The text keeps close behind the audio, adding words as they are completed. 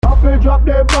fi drop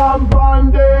the bomb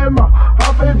on them.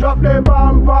 I fi drop the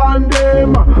bomb on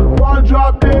them. One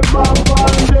drop the bomb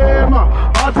on them.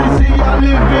 Artist a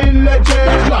living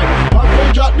legend like. I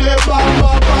fi drop the bomb,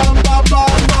 bomb, bomb, bomb,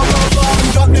 bomb, bomb.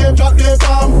 Drop the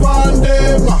bomb on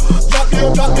them.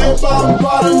 Drop the bomb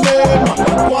on them.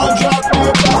 One drop the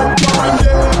bomb on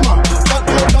them. Drop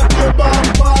the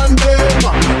bomb on them.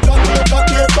 Drop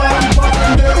the bomb on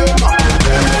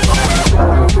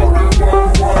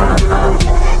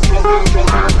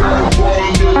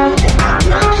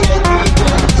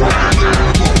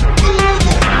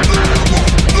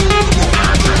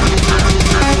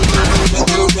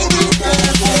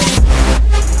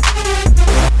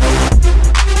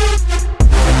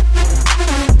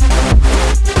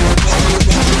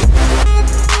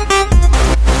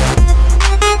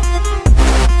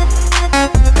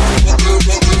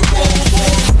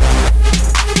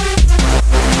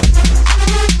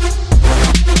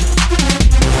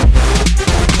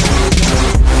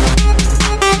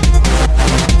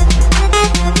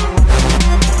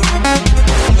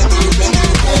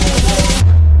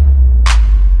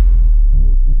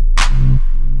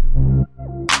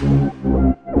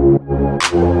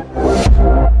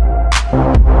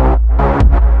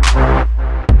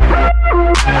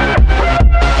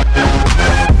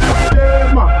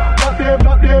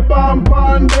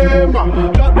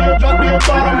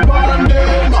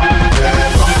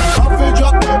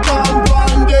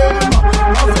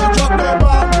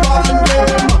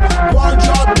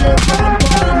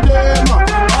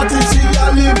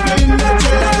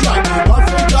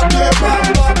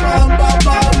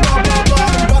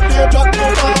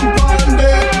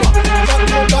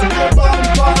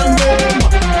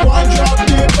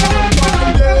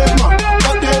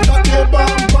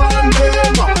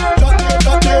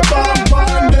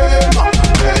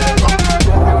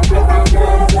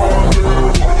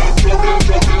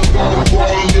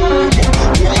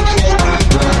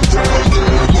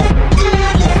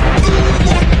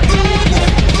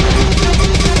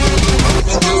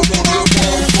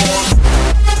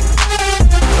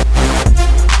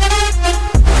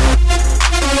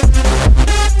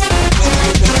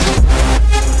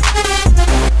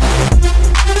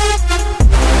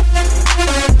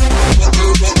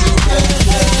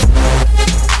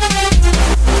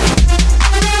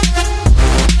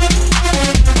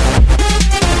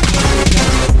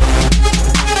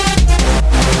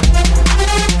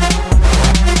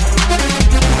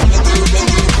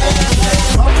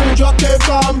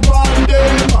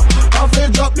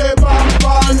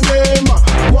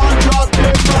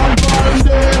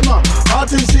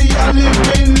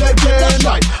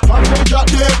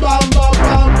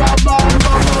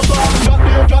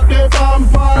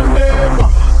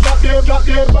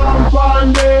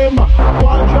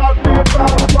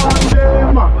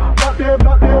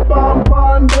drop the bomb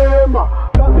on them.